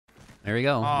There we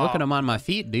go. Look at them on my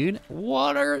feet, dude.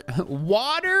 What are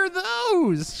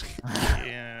those?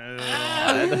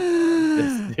 Yeah.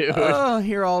 This dude. Oh,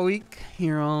 here all week.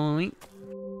 Here all week.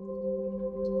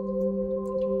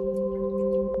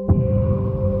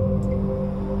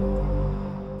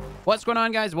 What's going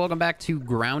on, guys? Welcome back to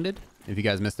Grounded. If you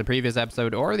guys missed the previous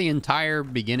episode or the entire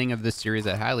beginning of this series,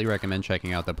 I highly recommend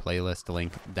checking out the playlist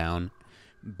link down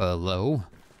below.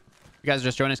 If you guys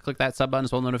just joined us, click that sub button,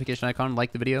 as well as notification icon,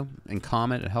 like the video, and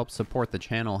comment. It helps support the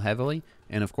channel heavily.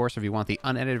 And of course, if you want the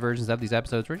unedited versions of these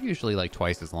episodes, which are usually like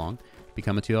twice as long,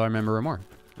 become a $2 member or more.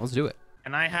 Let's do it.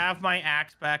 Can I have my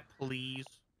axe back, please?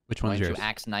 Which one's yours? You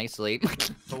axe nicely.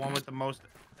 The one with the most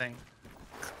thing.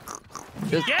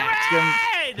 Just Get axe him.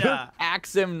 rid! Just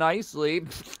axe him nicely.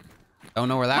 Don't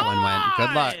know where that one went.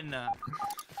 Good luck.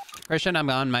 Fine! Christian, I'm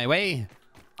on my way.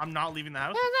 I'm not leaving the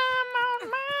house.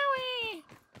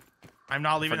 I'm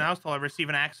not leaving the house till I receive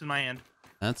an axe in my hand.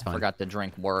 That's fine. Forgot to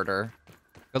drink water.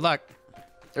 Good luck.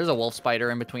 There's a wolf spider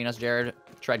in between us, Jared.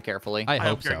 Tread carefully. I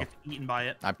hope Jared so. gets eaten by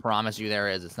it. I promise you there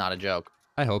is. It's not a joke.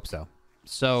 I hope so.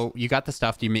 So you got the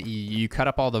stuff. You cut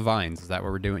up all the vines. Is that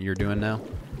what we're doing? You're doing now?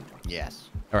 Yes.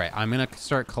 All right. I'm gonna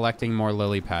start collecting more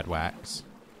lily pad wax.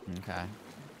 Okay.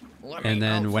 And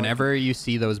then whenever you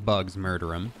see those bugs, murder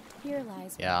them. Here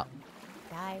lies Yeah.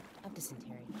 die of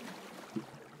dysentery.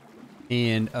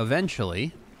 And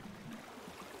eventually,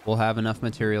 we'll have enough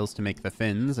materials to make the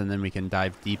fins, and then we can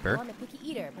dive deeper. I'm a picky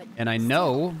eater, but And I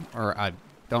know, or I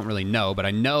don't really know, but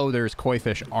I know there's koi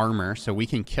fish armor, so we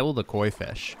can kill the koi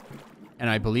fish. And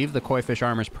I believe the koi fish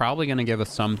armor is probably going to give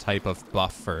us some type of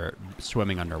buff for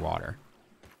swimming underwater.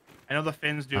 I know the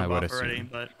fins do I a would buff already, assume.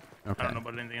 but Okay. I don't know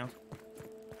about anything else.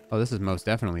 Oh, this is most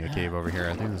definitely a cave over here.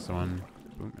 I think this is the one.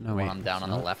 No, wait. One down it's on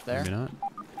the not. left there? Maybe not.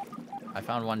 I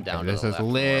found one down Okay, to this the is left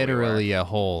from where we were. literally a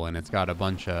hole, and it's got a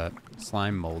bunch of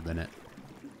slime mold in it.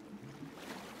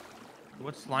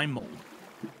 What's slime mold?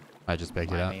 I just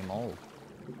picked it up. Slimy mold.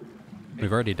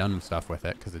 We've already done stuff with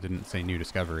it because it didn't say new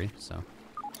discovery, so.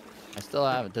 I still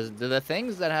have. Do the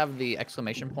things that have the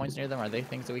exclamation points near them, are they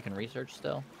things that we can research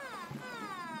still?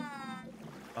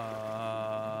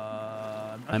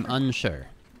 I'm unsure.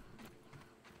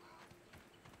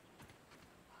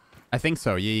 I think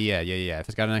so. Yeah. If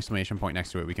it's got an exclamation point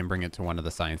next to it, we can bring it to one of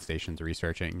the science stations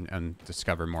researching and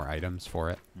discover more items for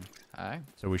it. Okay.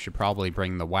 So we should probably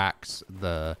bring the wax,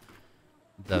 the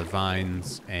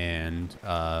vines, and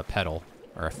petal,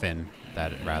 or a fin,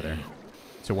 that rather,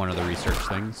 to one of the research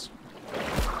things.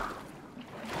 I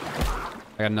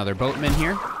got another boatman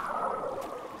here.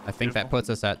 I think that puts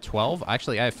us at 12.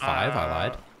 Actually, I have 5. I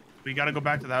lied. We gotta go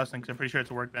back to the house then, because I'm pretty sure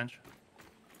it's a workbench.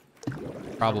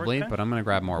 Probably, workbench? but I'm going to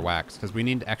grab more wax, because we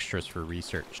need extras for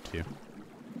research, too.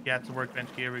 Yeah, it's a workbench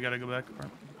here. We gotta go back.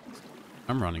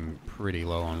 I'm running pretty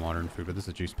low on water and food, but there's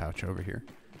a juice pouch over here.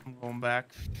 I'm going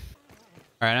back.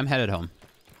 All right, I'm headed home.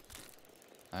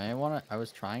 I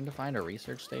was trying to find a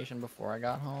research station before I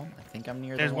got home. I think I'm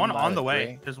near. There's the one by on the way.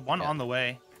 tree. There's one Yeah. on the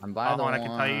way. I'm by the one. I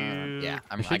can tell you. Yeah,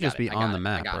 It should just be on the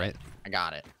map, right? I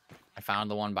got it. I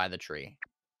found the one by the tree.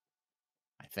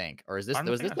 I think. Or is this? I don't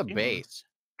Was think this I've the seen one. base?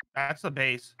 That's the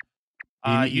base.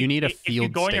 You need a If you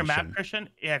field go on your map, station. Christian,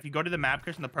 yeah, if you go to the map,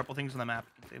 Christian, the purple things on the map,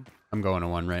 you can see. I'm going to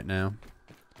one right now.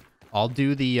 I'll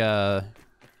do the,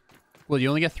 well, you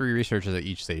only get 3 researchers at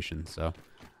each station, so.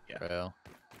 Yeah. Well,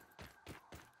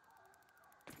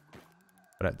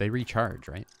 But they recharge,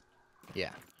 right?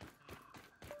 yeah.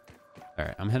 All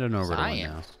right, I'm heading over to one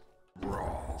now.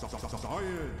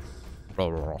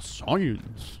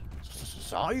 Science.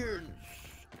 Science.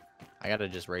 I gotta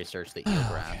just research the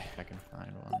eelgrass if I can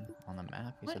find one on the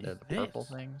map. You said they're the purple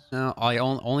things. No, I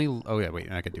only. Oh yeah,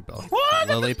 wait, I could do both. What?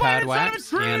 Lily pad wax,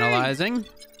 Spider-Man tree! analyzing.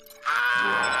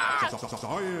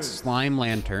 Ah! Slime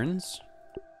lanterns,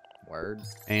 Word.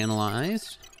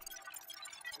 analyze.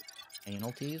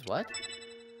 Anal teas. What?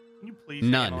 Can you please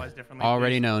None. analyze differently?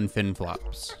 Already please? known fin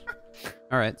flops.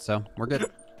 All right, so we're good.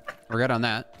 We're good on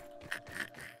that.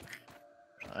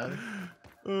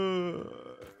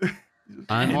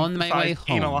 I'm on my way Besides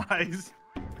home. Analyze.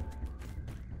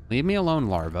 Leave me alone,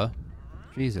 larva.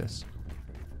 Jesus.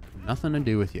 Nothing to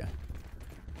do with you.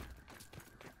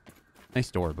 Nice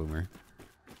door, Boomer.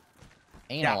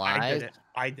 Yeah, I Analyze. did it.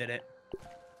 I did it.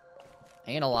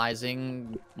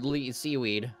 Analyzing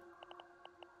seaweed.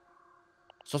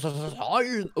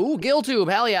 Ooh, gill tube.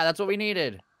 Hell yeah, that's what we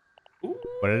needed.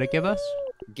 What did it give us?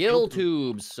 Gill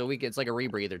tubes. So it's like a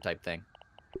rebreather type thing.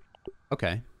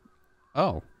 Okay.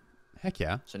 Oh. Heck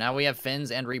yeah. So now we have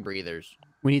fins and rebreathers.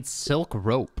 We need silk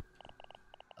rope.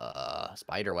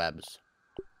 Spider webs.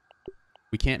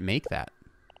 We can't make that.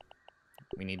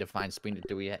 We need to find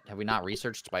have we not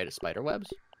researched spider webs?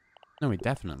 No, we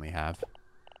definitely have.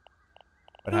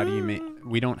 But how do you make...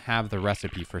 We don't have the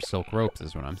recipe for silk ropes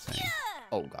is what I'm saying.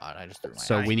 Oh god, I just threw my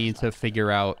So axe we need aside. to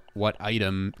figure out what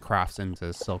item crafts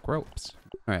into silk ropes.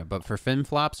 All right, but for fin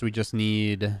flops, we just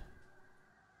need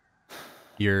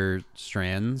your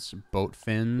strands, boat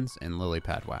fins, and lily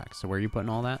pad wax. So where are you putting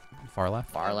all that? Far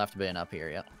left? Far left bin up here,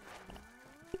 yep.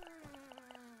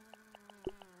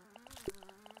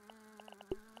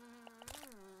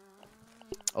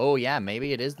 Oh yeah,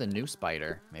 maybe it is the new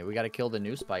spider. Maybe we gotta kill the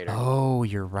new spider. Oh,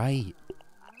 you're right.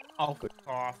 Oh, good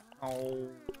off. Oh,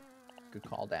 Good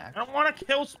call, Dak. I don't want to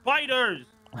kill spiders.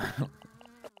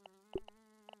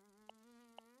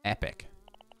 Epic.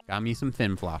 Got me some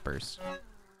fin floppers.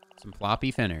 Some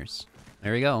floppy finners.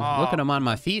 There we go. Look at them on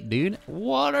my feet, dude.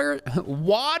 What are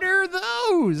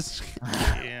those?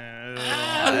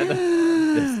 Yeah.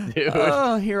 This dude.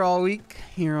 Oh, here all week.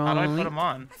 Here all How do I week. put them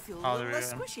on? I feel a Oh, little there we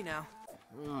less go. squishy now.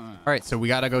 All right, so we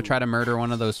gotta go try to murder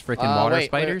one of those freaking water Wait,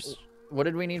 spiders. what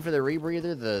did we need for the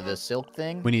rebreather? The silk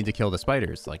thing? We need to kill the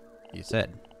spiders, like you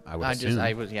said. I would assume.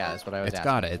 Yeah, that's what I was It's asking.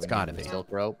 gotta- Do it's we gotta need the be. silk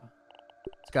rope.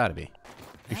 It's gotta be. Make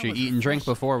That sure you was eat and drink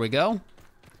refreshing. before we go.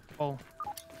 Oh,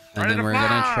 And Ready then to we're gonna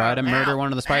fly! try to murder Ow!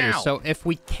 one of the spiders. Ow! So if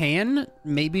we can,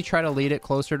 maybe try to lead it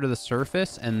closer to the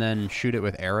surface and then shoot it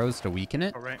with arrows to weaken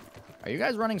it. all right. Are you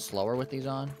guys running slower with these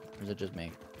on? Or is it just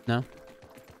me? No?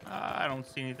 I don't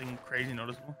see anything crazy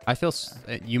noticeable. I feel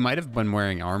you might have been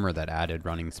wearing armor that added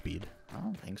running speed. I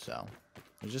don't think so.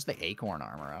 It's just the acorn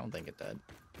armor. I don't think it did.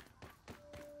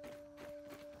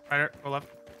 Right, go left.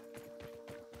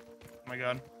 Oh my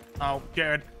god. Oh,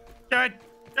 Jared. Jared.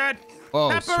 Jared. Oh,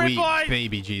 Peppery sweet boy!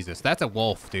 baby Jesus. That's a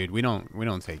wolf, dude. We don't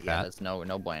take Yeah, that. that's no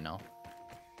bueno.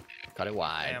 Cut it I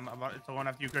wide. am about, it's the one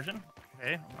after you, Christian.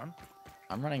 Okay, hold on.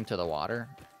 I'm running to the water.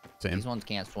 Same. These ones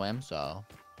can't swim, so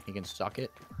you can suck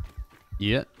it.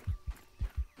 Yep.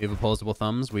 We have opposable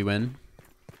thumbs. We win.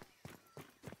 Oh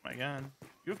my god.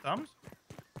 You have thumbs?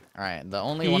 All right, the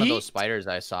only one of those Yeet. spiders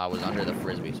I saw was under the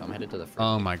frisbee, so I'm headed to the frisbee.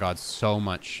 Oh my god, so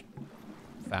much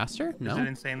faster? Is it No?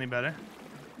 insanely better?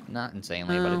 Not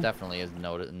insanely, but No. it definitely is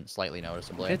slightly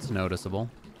noticeable. It's noticeable.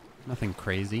 Nothing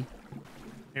crazy.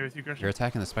 Here with you, Christian. You're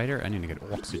attacking the spider? I need to get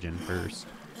oxygen first.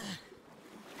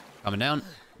 Coming down.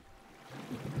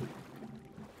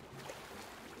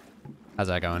 How's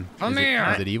that going? Come Is here.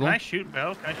 Is it evil? Can I shoot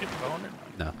Bill? Can I shoot the bow in it?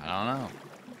 No. I don't know.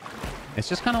 It's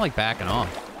just kind of like backing off.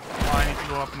 Oh, I need to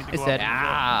go up. I need to It's go that- up.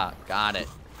 Ah, got it.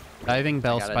 Diving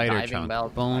bell Got a spider diving chunk. bell-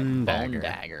 Bone dagger.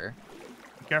 dagger.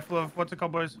 Be careful of what's it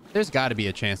called, boys? There's got to be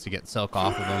a chance to get silk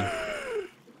off of them.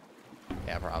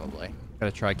 Yeah, probably.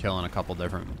 Gotta try killing a couple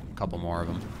more of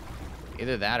them.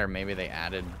 Either that or maybe they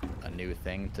added a new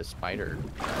thing to spider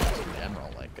in general,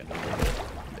 like a new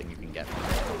thing you can get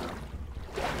from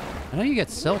it. I know you get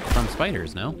silk from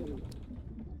spiders, no?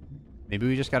 Maybe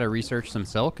we just gotta research some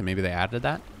silk and maybe they added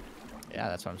that? Yeah,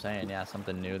 that's what I'm saying. Yeah,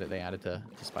 something new that they added to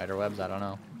spider webs. I don't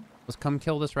know. Let's come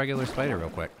kill this regular spider real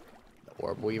quick. The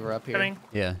orb weaver up here. Coming.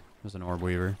 Yeah, there's an orb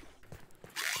weaver.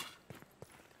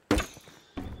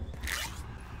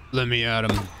 Let me at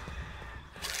him.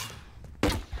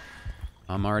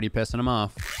 I'm already pissing him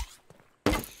off.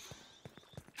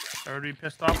 Already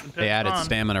pissed off and pissed They added on.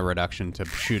 stamina reduction to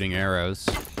shooting arrows,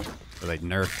 so they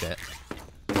nerfed it.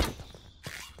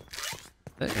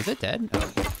 Is it dead?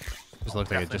 Oh. Just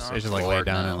looked like it just like laid Lord,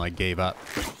 down no. and like gave up.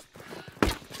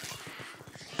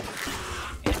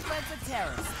 It's like a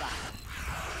terror spot.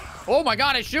 Oh my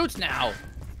god, it shoots now!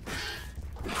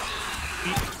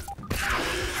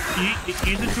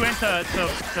 Use the twin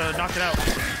to knock it out.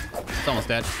 It's almost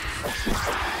dead. There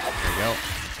you go.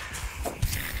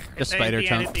 Just Hit spider the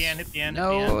end, chunks. hit the end, hit the end, hit the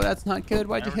No, end. that's not good.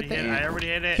 Why'd you hit the I end? already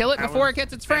hit it. Kill it I before was it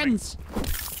gets its spamming. friends.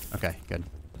 Okay, good.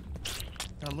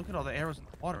 God, look at all the arrows in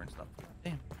the water and stuff.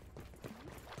 Damn.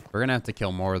 We're gonna have to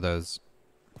kill more of those.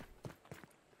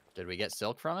 Did we get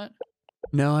silk from it?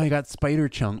 No, I got spider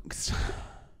chunks.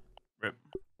 Rip.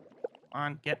 Come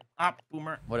on, get up,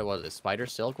 Boomer. What was it? Spider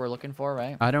silk we're looking for,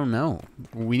 right? I don't know.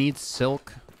 We need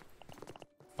silk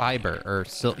fiber or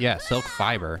silk. Yeah, silk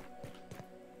fiber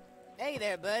Hey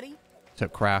there, buddy. to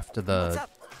craft What's the up?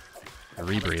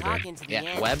 rebreather. Talking to the Yeah,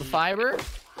 ant. web fiber?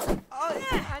 Oh,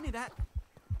 yeah, I knew that.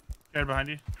 Jared behind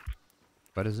you.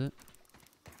 What is it?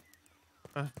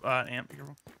 Ant, be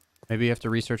careful. Maybe you have to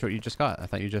research what you just got. I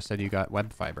thought you just said you got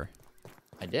web fiber.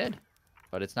 I did.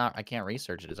 But it's not, I can't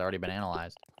research it. It's already been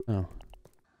analyzed. Oh.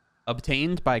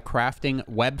 Obtained by crafting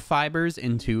web fibers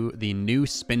into the new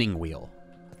spinning wheel.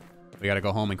 We gotta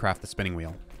go home and craft the spinning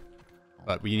wheel.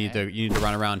 But you need to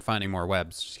run around finding more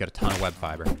webs. Just get a ton of web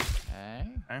fiber. Okay.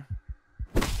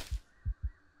 Okay.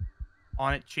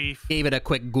 On it, Chief. Gave it a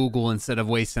quick Google instead of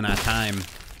wasting our time.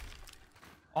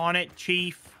 On it,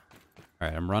 Chief. All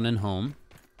right, I'm running home.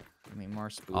 Give me more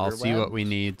spooder I'll see what we webs.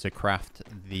 need to craft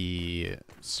the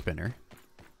spinner.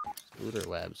 Spooder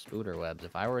webs, spooder webs.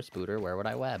 If I were a spooder, where would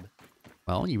I web?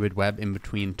 Well, you would web in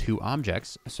between two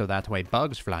objects, so that way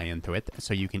bugs fly into it,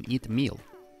 so you can eat meal.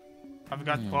 I've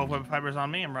got 12 web fibers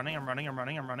on me. I'm running.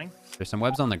 There's some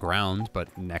webs on the ground,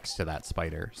 but next to that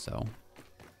spider, so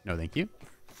no thank you.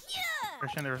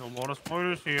 Christian, there's a lot of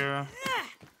spiders here.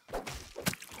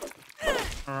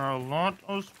 There are a lot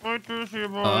of spiders here,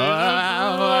 boys.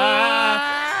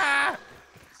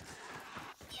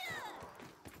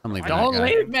 I'm leaving Don't that guy.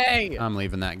 leave me! I'm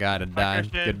leaving that guy to die.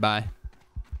 Christian. Goodbye.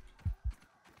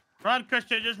 Run,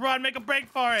 Christian. Just run. Make a break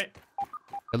for it.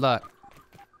 Good luck.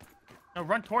 No,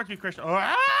 run towards me, Christian. Oh, All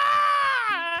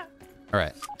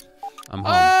right. I'm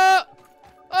home.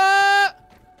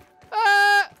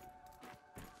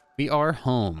 We are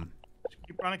home.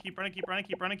 Keep running.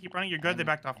 You're good. They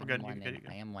backed off. We're good.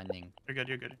 I am winding. You're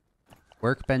good.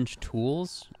 Workbench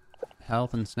tools,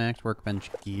 health and snacks, workbench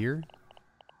gear.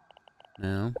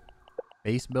 No.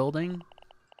 Base building.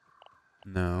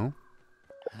 No.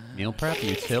 Meal prep,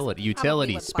 utility,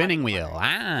 with spinning body wheel. parts.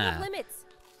 Ah. Limits.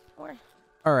 Or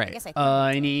All right. guess I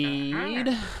I need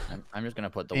I'm just gonna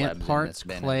put the ant webs parts, in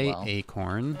this bin clay, as well.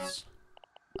 acorns,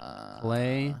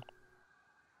 clay,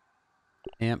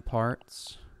 ant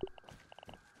parts.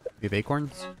 You have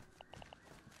acorns?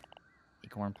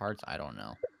 Acorn parts? I don't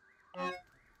know. I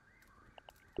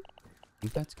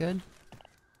think that's good.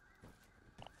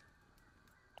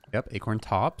 Yep, acorn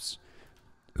tops.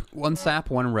 1 sap,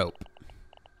 1 rope.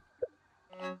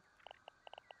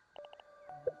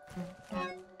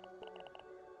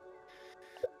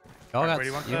 Y'all got, Where do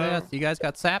you want you guys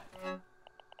got sap?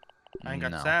 I ain't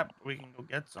got No. sap. We can go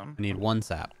get some. I need 1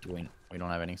 sap. We don't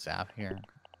have any sap here.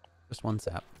 Just 1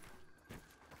 sap.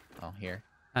 Oh, here.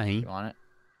 Hi. You want it?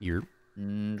 You're...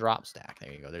 Drop stack.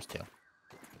 There you go. There's 2.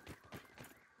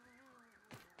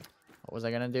 What was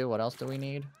I gonna do? What else do we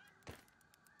need?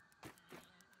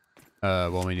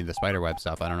 well, we need the spider web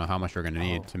stuff. I don't know how much we're gonna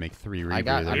need Oh. to make 3 I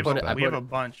got- rebreathers. I put it- but- We have a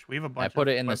bunch. I put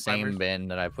it in the web same fibers. bin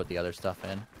that I put the other stuff in.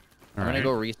 I'm Alright. gonna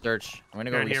go research. I'm gonna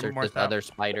go Good, here, research more this sap. other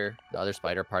spider. The other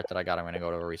spider part that I got. I'm gonna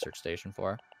go to a research station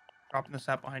for. Dropping the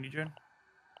sap behind you, June.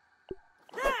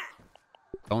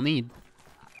 Don't need.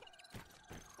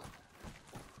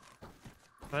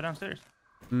 Put it downstairs.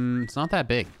 It's not that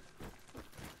big.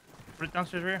 Put it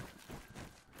downstairs right here.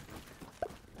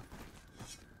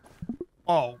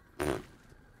 Oh,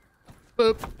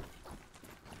 Boop.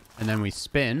 And then we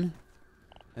spin.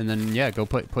 And then, yeah, go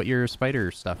put your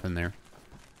spider stuff in there.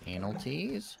 Anal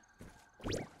teas.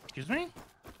 excuse me?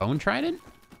 Bone trident?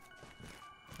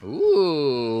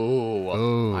 Ooh.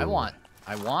 Ooh. I want.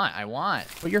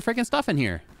 Put your freaking stuff in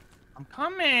here. I'm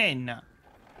coming.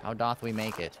 How doth we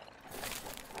make it?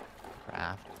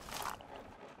 Craft.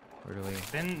 Where do we?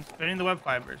 Spinning the web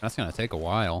fibers. That's gonna take a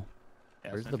while.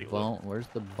 Yeah, Where's it's the gonna take a little- bone? Where's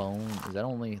the bone? Is that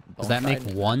only? Bone Does that make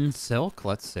trident? 1 silk?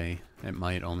 Let's see. It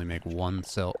might only make 1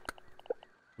 silk.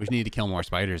 We just need to kill more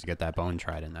spiders to get that bone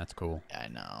trident. That's cool. Yeah, I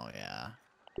know. Yeah.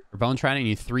 For bone trident, you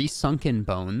need 3 sunken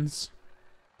bones,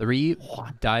 3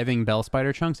 diving bell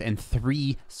spider chunks, and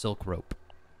 3 silk rope.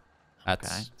 That's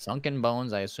Okay. Sunken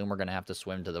bones. I assume we're gonna have to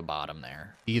swim to the bottom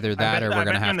there. either I that bet- or I we're bet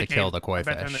gonna they're have in to the kill caves. the koi I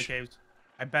bet they're in the fish. caves.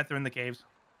 I bet they're in the caves.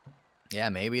 Yeah,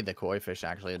 maybe the koi fish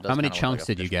actually. It does How many kinda look chunks like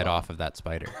a did you fish get bowl. off of that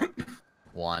spider?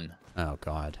 1. Oh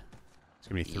god. It's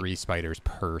gonna be 3 spiders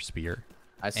per spear.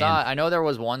 I saw. I know there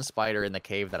was 1 spider in the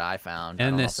cave that I found. I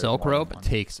And don't know this if there's silk more than rope one.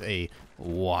 takes a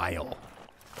while.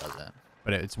 Does it?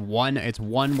 But it's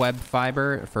one web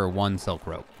fiber for 1 silk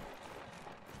rope.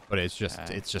 But it's just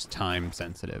Okay. time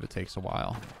sensitive. It takes a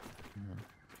while.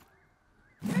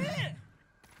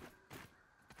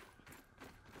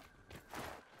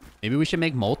 Maybe we should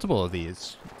make multiple of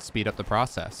these. Speed up the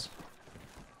process.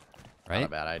 Not a Right?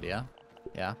 bad idea.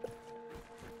 Yeah.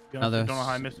 Don't know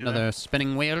how I missed you there. another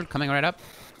spinning wheel coming right up.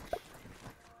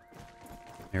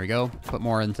 There we go. Put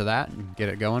more into that and get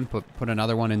it going. Put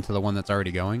another one into the one that's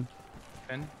already going.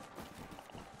 Spin.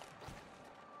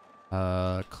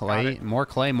 Clay, it. more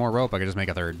clay, more rope. I could just make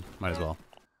a 3rd. Might as well.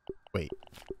 Wait.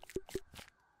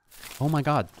 Oh my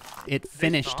god. It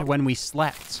finished stop? when we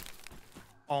slept.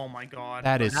 Oh my god.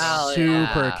 That is Hell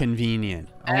super yeah. convenient.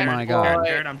 Oh Jared, my boy. god.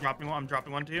 Jared, I'm dropping one. I'm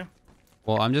dropping one to you.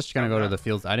 Well, I'm just gonna go to Okay. the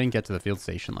field. I didn't get to the field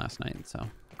station last night, so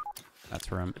that's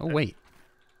where I'm. Oh wait,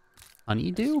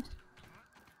 honeydew,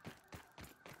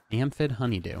 amphid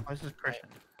honeydew. Oh, this is Christian.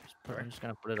 I'm just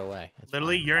gonna put it away. It's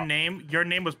Literally, fine. your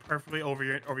name was perfectly over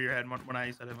your head when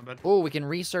I said it. My bad. Oh, we can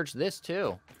research this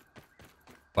too.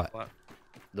 What? What?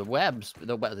 The webs,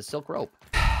 the silk rope.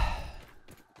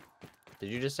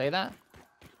 Did you just say that?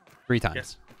 3 times.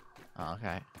 Yes. Oh,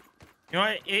 okay. You know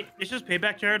what? It's just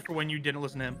payback, Jared, for when you didn't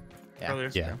listen to him Yeah. earlier.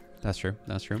 Yeah, that's true.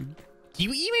 That's true. Do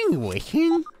you even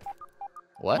listen?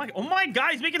 What? Oh my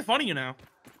God, he's making fun of you now.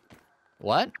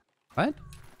 What? What?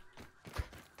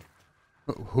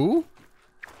 Who?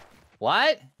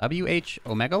 What? WH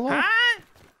Omega Lord? Huh?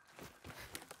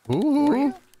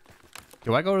 Ooh.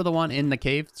 Do I go to the one in the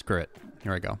cave? Screw it.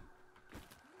 Here I go.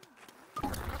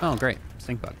 Oh, great.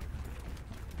 Stink bug.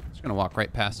 Just gonna walk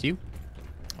right past you.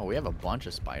 Oh, we have a bunch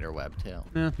of spider web too.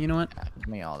 Yeah, you know what? Yeah, give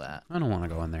me all that. I don't want to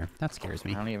go in there. That scares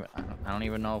me. I don't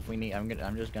even know if we need. I'm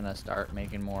just gonna start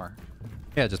making more.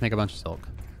 Yeah, just make a bunch of silk.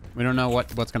 We don't know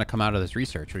what's gonna come out of this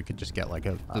research. We could just get like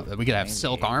we could have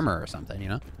silk maybe. armor or something, you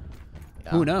know? Yeah.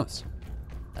 Who knows?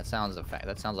 That sounds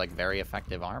like very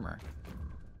effective armor.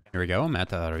 Here we go. I'm at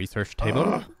the research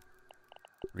table.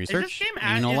 Research.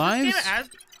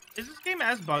 Is this game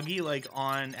as buggy like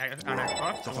on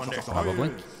Xbox? I wonder.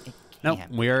 Probably. Nope.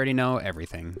 We already know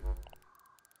everything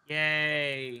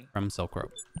Yay. from Silk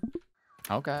Rope.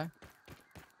 Okay.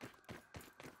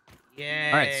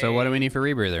 Yay. All right. So what do we need for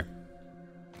rebreather?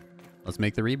 Let's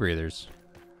make the rebreathers.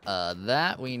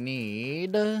 That we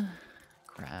need.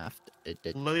 Craft.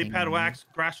 Lily pad wax,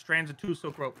 grass strands, and 2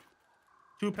 silk rope.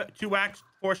 2 wax,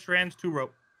 4 strands, 2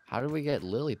 rope. How did we get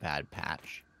lily pad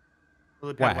patch?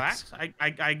 Lily pad Wax. wax.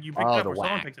 You picked it up, or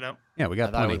someone picked it up. Yeah, we I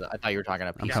got thought, plenty. I thought you were talking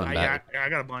about. I'm pieces. coming back. I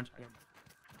got a bunch.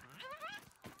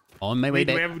 On my way.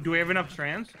 Wait, do we have enough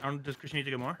strands? Does Christian need to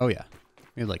get more? Oh yeah.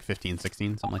 We had like 15,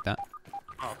 16, something like that.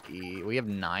 Oh, We have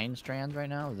 9 strands right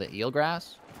now. The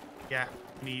eelgrass. yeah.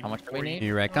 Need How much do we 4 need? each.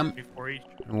 Here I come. 4 each.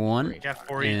 1 Yeah,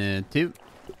 4 each. and 2,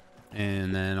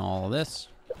 and then all of this,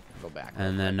 Go back.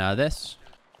 and then this.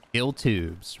 Gill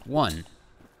tubes. 1,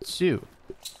 2.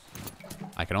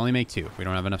 I can only make 2. We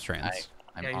don't have enough strands.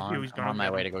 I'm Yeah, he's on going my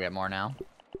up way there. to go get more now.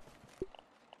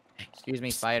 Excuse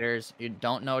me, spiders. You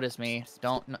don't notice me.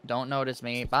 Don't notice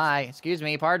me. Bye. Excuse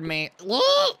me. Pardon me.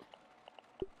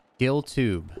 Gill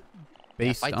tube.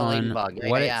 Based fight the on ladybug. Yeah,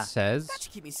 what yeah. it says. That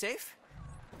should keep me safe.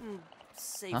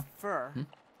 Safer.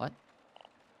 What?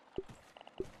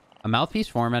 A mouthpiece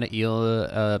format of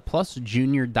eel plus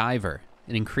junior diver.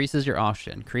 It increases your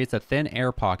oxygen. Creates a thin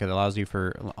air pocket that allows you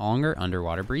for longer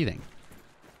underwater breathing.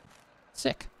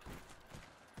 Sick.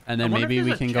 And then I wonder if maybe we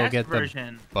there's a can go chest get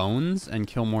version. the bones and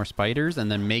kill more spiders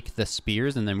and then make the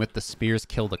spears and then with the spears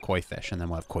kill the koi fish and then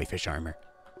we'll have koi fish armor.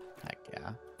 Heck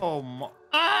yeah. Oh my.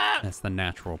 Ah! That's the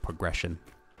natural progression.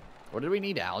 What did we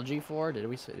need algae for? Did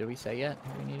we say yet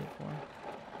what we need it for?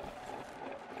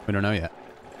 We don't know yet.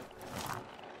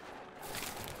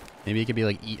 Maybe it could be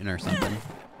like eaten or something.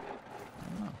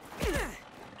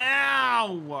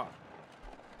 Ow!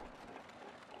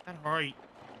 That hurt.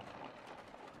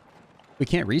 We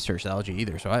can't research algae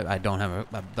either, so I don't have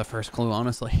the first clue,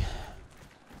 honestly.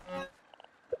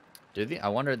 I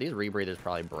wonder, these rebreathers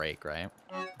probably break, right?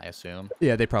 I assume.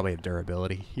 Yeah, they probably have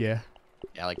durability. Yeah.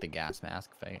 Yeah, like the gas mask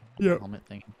Yep. helmet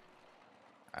thing.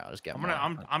 Alright, I'll just get I'm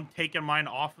more. I'm taking mine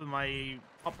off of my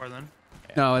popper then.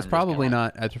 Yeah, No, I'm it's just probably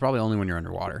gonna- not. It's probably only when you're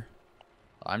underwater.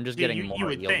 I'm just Yeah, getting you more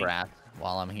would eel think. grass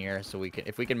while I'm here, so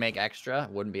if we can make extra, it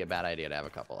wouldn't be a bad idea to have a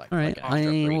couple. Like, All right, like an extra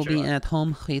I for will each be of us. at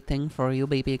home waiting for you,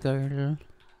 baby girl.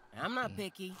 I'm not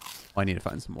picky. Oh, I need to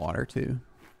find some water too.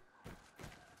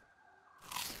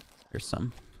 There's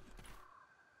some.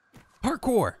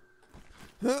 Parkour.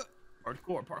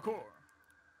 Parkour.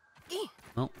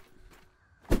 Oh,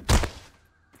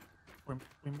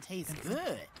 Tastes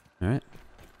good. all right.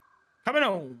 Coming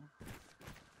home.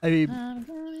 I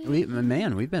mean,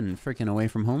 man, we've been freaking away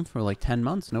from home for like 10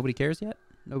 months. Nobody cares yet.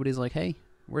 Nobody's like, hey,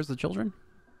 where's the children?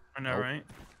 I know, Nope. right?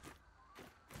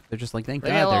 They're just like, thank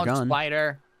Leave me God alone, they're gone.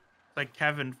 spider. It's like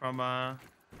Kevin from Home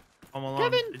Alone.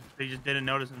 Kevin! They just didn't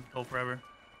notice until forever.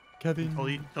 Kevin.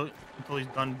 Until he's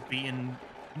done beating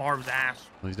Marv's ass.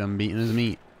 Well, he's done beating his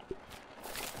meat.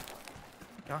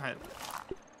 Go ahead.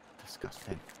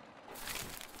 Disgusting.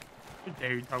 How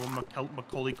dare you talk about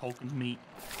Macaulay Culkin's meat?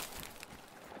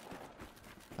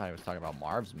 I thought he was talking about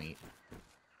Marv's meat. Oh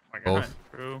my God. Both.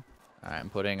 True. All right, I'm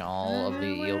putting all of the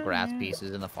eel grass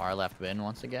pieces in the far left bin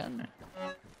once again.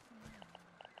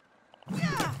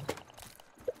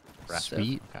 Impressive.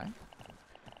 Sweet. Okay.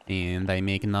 And I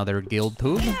make another guild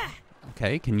tube.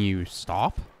 Okay, can you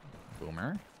stop?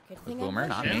 Boomer. Good thing Boomer, I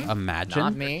not Christian? me. Not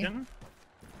Imagine. me. Christian?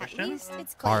 At Christian? least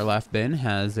it's Our clean. left bin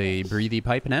has a breathy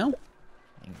pipe now.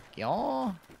 Thank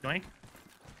y'all. Doink.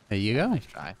 There you go. Nice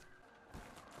try.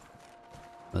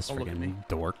 This Oh, look at me. freaking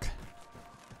dork.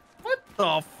 What the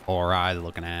f? Four-eyed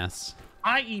looking ass.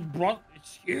 I eat bro.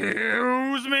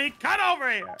 Excuse me. Cut over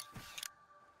here.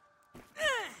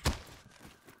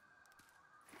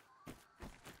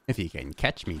 If you can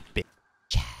catch me, bitch.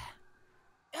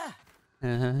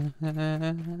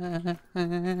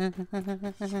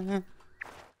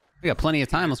 We got plenty of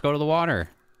time. Let's go to the water.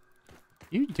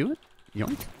 You do it.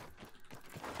 Yoink.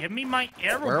 Give me my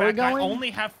arrow Where are we back. I going? only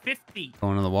have 50.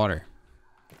 Going to the water.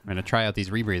 I'm gonna try out these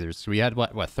rebreathers. So we had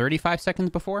what 35 seconds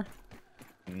before?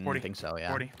 40. I think so, yeah.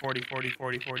 40, 40, 40,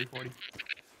 40, 40, 40.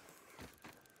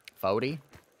 40?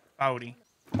 40.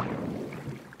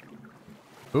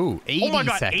 Ooh, 80 Oh my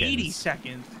god, seconds. 80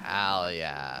 seconds. Hell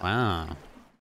yeah. Wow.